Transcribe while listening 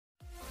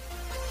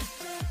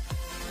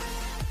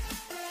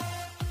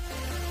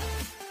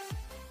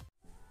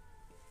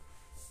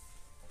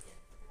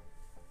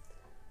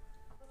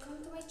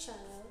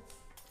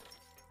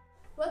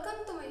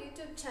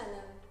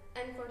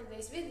And for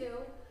today's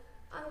video,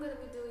 I'm gonna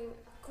be doing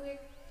a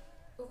quick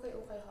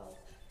ukay-ukay haul.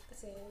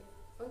 Kasi,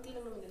 unti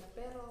lang naman nila.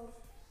 Pero,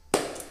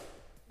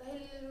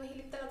 dahil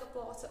mahilig talaga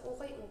po ako sa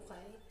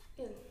ukay-ukay,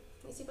 yun,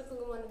 naisipan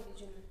ko gumawa ng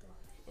video na to.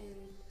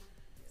 And,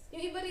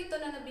 yung iba rito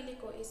na nabili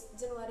ko is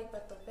January pa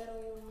to. Pero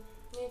yung,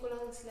 ngayon ko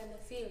lang sila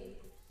na-feel.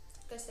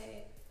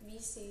 Kasi,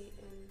 busy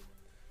and,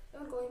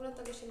 ewan ko, yung lang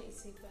talaga siya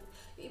naisipan.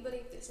 Yung iba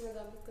rito is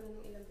nagamit ko na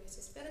ng ilang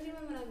beses. Pero hindi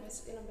man maraming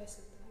beses, ilang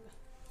beses na talaga.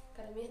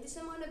 Karamihan din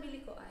sa mga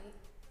nabili ko ay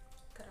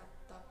crop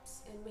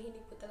tops. And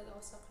mahilig po talaga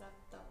ako sa crop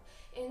top.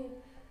 And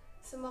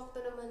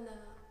sumakto naman na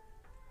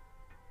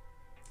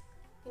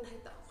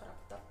hinahita ko crop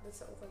top dun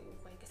sa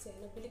UkayUkay. Kasi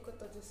nabili ko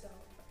to dun sa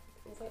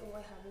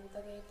UkayUkayhaul ng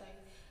Tagaytay.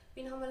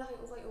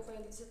 Pinakamalaking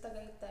UkayUkay dito sa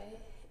Tagaytay.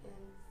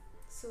 And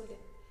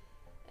sulit.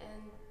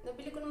 And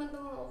nabili ko naman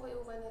itong mga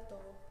UkayUkay na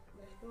to.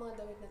 Yung mga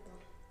damit na to.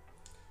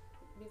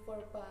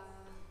 Before pa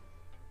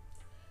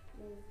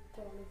yung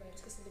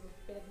coronavirus. Kasi diba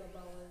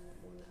pinagbabawal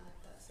muna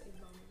ata sa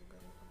ibang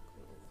lugar ng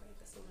ukay.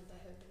 Kasi nga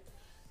dahil dito.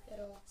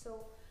 Pero,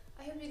 so,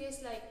 I hope you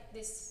guys like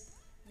this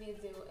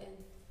video. And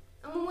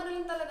ang mumura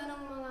lang talaga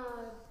ng mga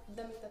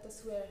damit na to,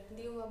 swear.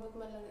 Hindi umabot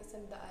man lang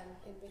 100.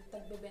 And may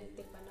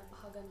tagbe-20 pa,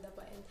 napakaganda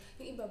pa. And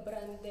yung iba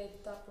branded,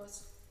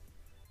 tapos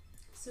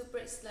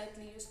super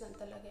slightly used lang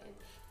talaga. And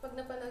pag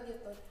napanood nyo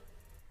to,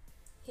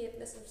 hit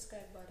the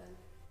subscribe button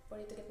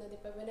for you to get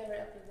notified whenever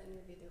I upload a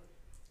new video.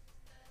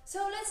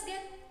 So let's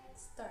get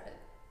started.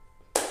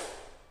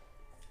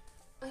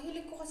 Ang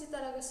hilig ko kasi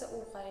talaga sa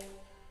ukay.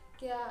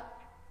 Kaya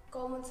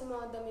common sa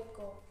mga damit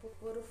ko,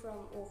 puro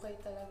from ukay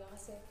talaga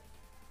kasi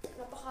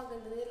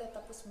napakaganda nila,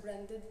 tapos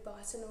branded pa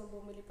kasi naman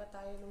bumili pa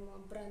tayo ng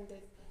mga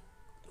branded.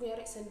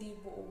 Kunyari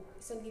 1,000 o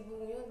 1,000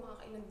 ngayon,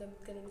 makakailang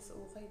damit ka na sa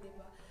ukay,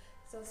 diba?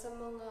 So sa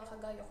mga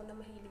kagaya ko na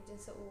mahilig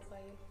dyan sa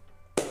ukay,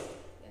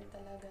 yan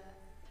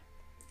talaga,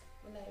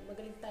 wala eh,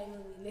 magaling tayo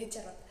mamili,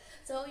 charot.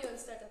 So yun,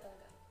 start na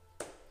talaga.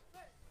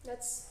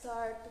 Let's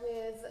start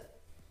with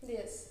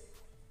this.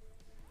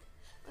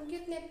 Ang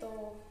cute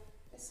nito,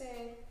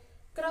 kasi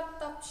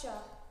crop top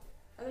siya.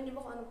 Alam niyo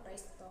ba kung anong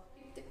price to?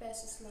 50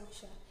 pesos lang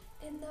siya.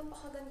 And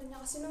napakaganda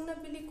niya kasi nung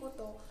nabili ko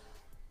to,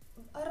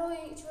 araw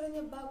yung itsura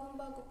niya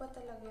bagong-bago pa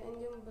talaga.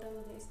 And yung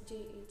brand niya is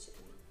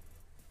JHA.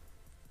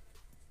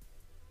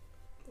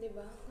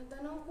 Diba? Ganda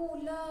ng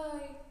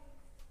kulay.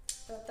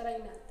 So, try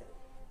natin.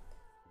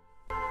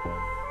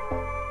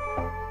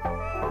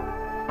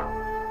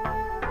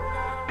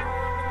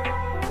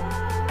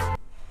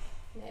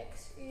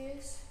 Next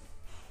is,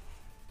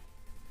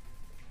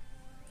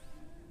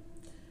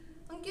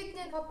 ang cute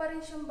niya. Pa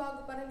rin siyang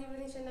bago, parang hindi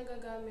rin siya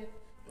nagagamit.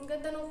 Ang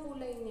ganda ng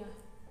kulay niya.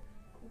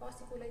 Iba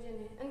kasi kulay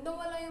dyan eh. And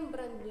wala yung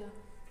brand niya.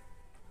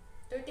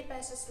 30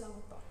 pesos lang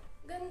to.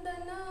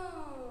 Ganda na!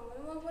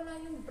 Wala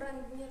yung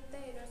brand niya,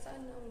 te.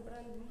 Nasaan na ang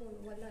brand mo?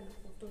 Wala na.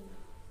 Puto na.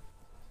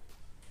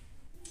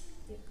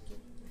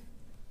 Cute.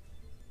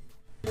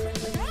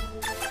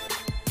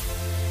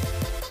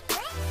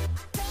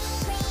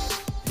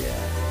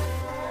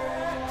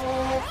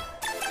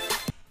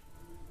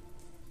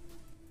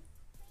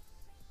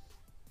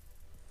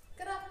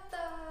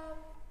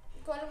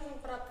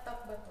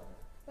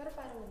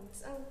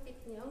 Ang fit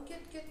niya, ang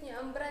cute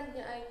niya. Ang brand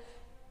niya ay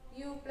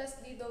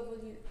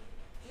U+DW.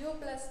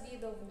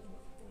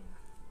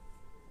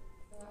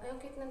 Ay, ang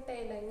cute ng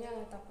tela niya.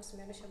 Tapos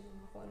meron siya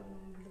mga kung ano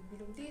ng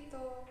bilog-bilog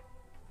dito.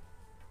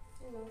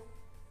 You know.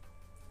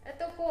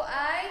 Ito po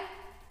ay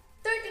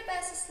 30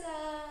 pesos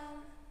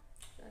lang.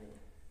 Sorry.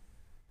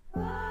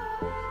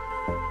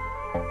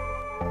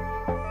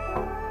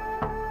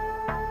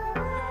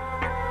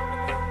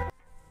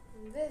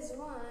 This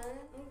one,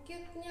 ang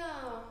cute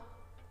niya.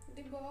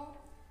 Diba?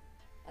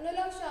 Ano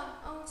lang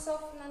siya, ang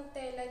soft ng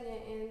tela niya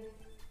and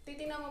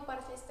titignan mo para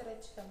siya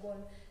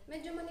stretchable.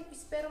 Medyo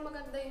manipis pero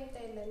maganda yung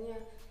tela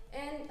niya.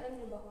 And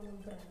ano ba kung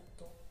anong brand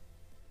to?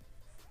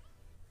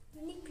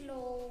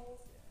 Uniqlo.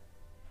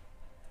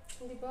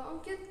 Diba?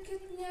 Ang cute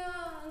niya.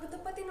 Ang ganda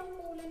pati ng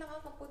kulay,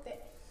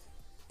 nakakaputi.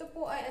 Ito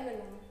po ay ano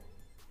lang,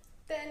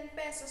 10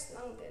 pesos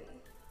lang din.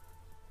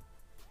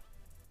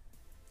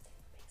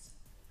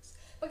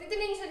 Pag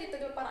titingnan niyo siya dito,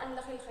 diba, parang ang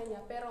laki-laki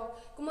niya. Pero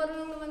kung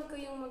marunong naman ko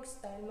yung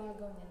mag-style, mga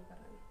ganyan parang.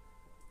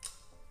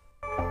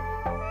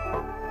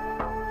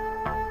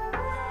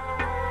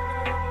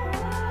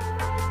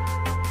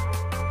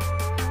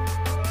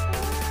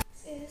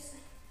 Is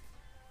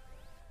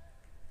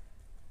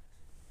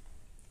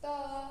ito.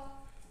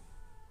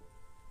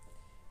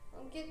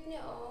 Ang cute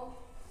niya, oh.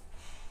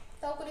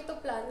 Tawag ko dito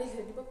planner.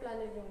 Di ba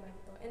planner yung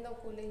ganito? And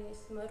ang kulay niya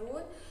is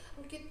maroon.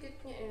 Ang cute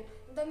niya eh.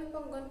 Ang dami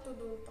pang ganito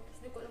doon. Tapos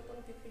di ko alam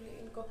kung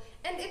pipiliin ko.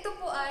 And ito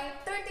po ay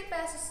 30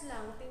 pesos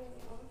lang. Tingnan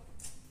niyo.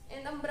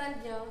 And ang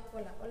brand niya,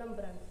 walang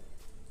brand.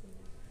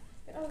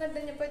 Pero ang ganda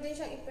niya. Pwede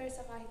siyang i-pair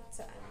sa kahit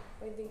saan.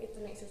 Pwede ito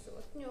na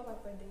isusuot niyo. Kaya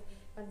pwede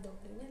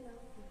pandoble niya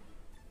lang.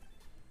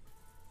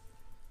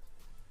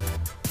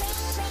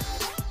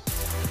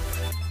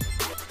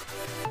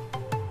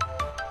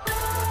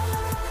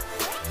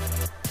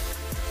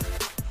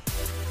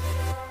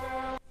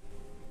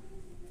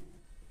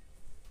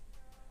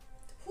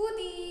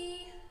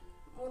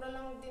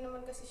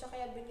 kasi siya, kaya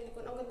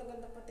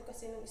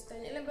kasi ng style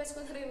niya. Ilang beses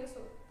ko na rin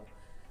nasuot to.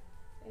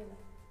 Ayun.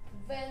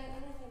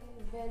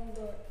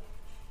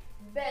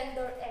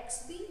 Vendor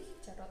XD.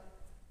 Charot.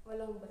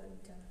 Walang brand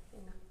dyan.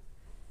 Ayun na.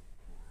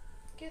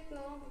 Cute,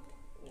 no?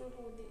 Yung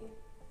hoodie eh.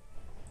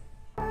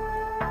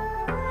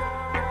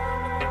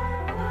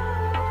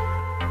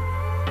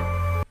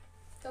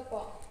 Ito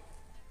po.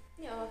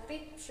 Yeah,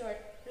 rip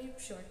short.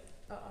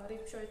 Oo,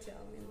 rip short siya.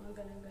 May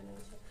mga ganun-ganun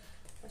siya.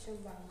 Pa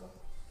siyang bago.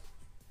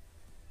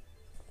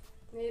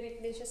 May rip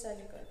din siya sa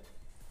likod.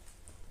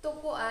 Ito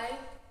po ay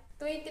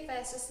 20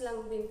 pesos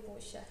lang din po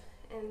siya.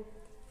 And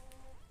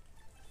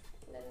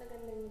ganda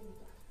niya,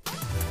 diba?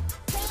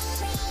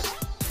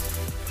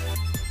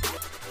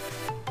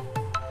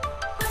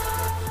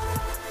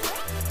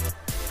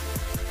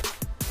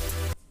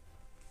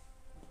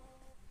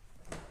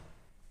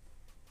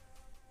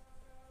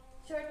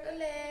 Short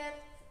ulit.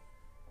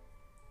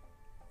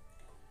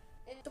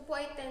 Ito po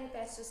ay 10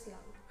 pesos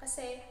lang.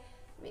 Kasi,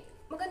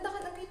 maganda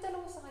ka, nakita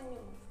lang sa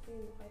kanya.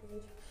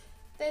 Kahit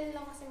 10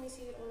 lang kasi may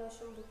sirong na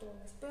siyang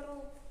butones.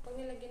 Pero, pag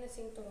nilagyan na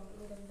sinturon,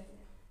 ang ganda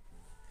niya.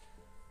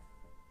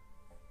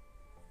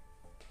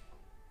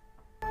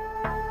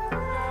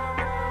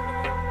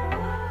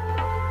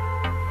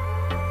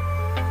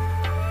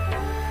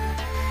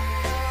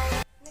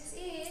 Next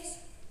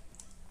is,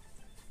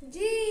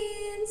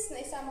 jeans!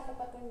 Naisama ko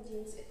pa itong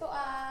jeans. Ito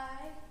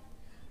ay,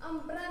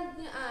 ang brand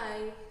niya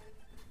ay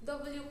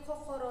W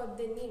Kokoro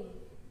Denim.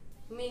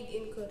 Made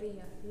in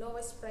Korea.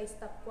 Lowest price,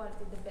 top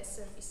quality, the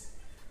best service.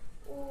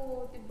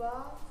 Oh,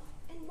 diba?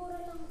 And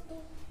mura lang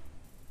to.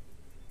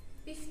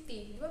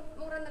 50. Diba?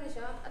 Mura na rin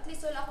siya. At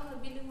least wala akong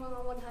nabili mga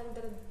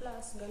 100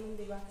 plus. Ganun,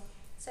 diba?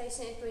 Size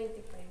niya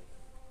ay 25.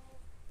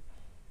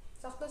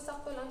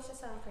 Sakto-sakto lang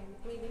siya sa akin.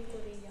 Made in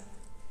Korea.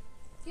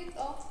 Cute,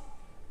 oh.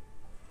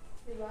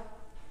 Diba?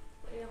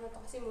 Ayan ko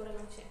to kasi mura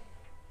lang siya.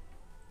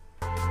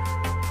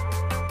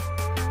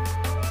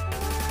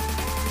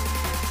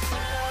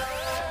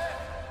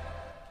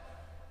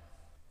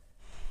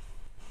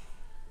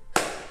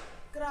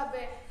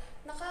 Grabe,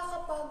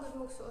 nakakapagod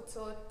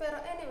magsuot-suot. Pero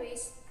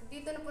anyways,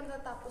 dito na po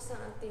natatapos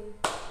ang ating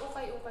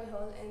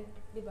UkayUkayhaul. And,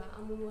 di ba,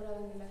 ang mumura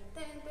lang nila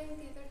 10,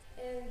 20, 30.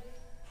 And,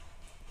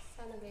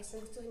 sana guys,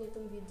 nagustuhan niyo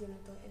itong video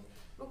na to. And,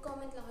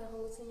 mag-comment lang kayo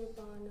kung gusto niyo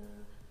pa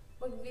na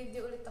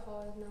mag-video ulit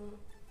ako ng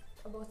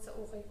about sa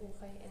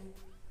UkayUkay. And,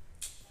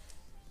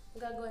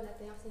 gagawa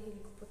natin kasi hilig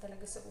ko po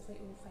talaga sa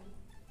UkayUkay.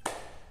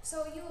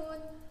 So,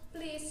 yun.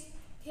 Please,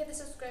 hit the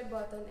subscribe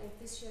button and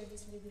please share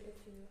this video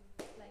if you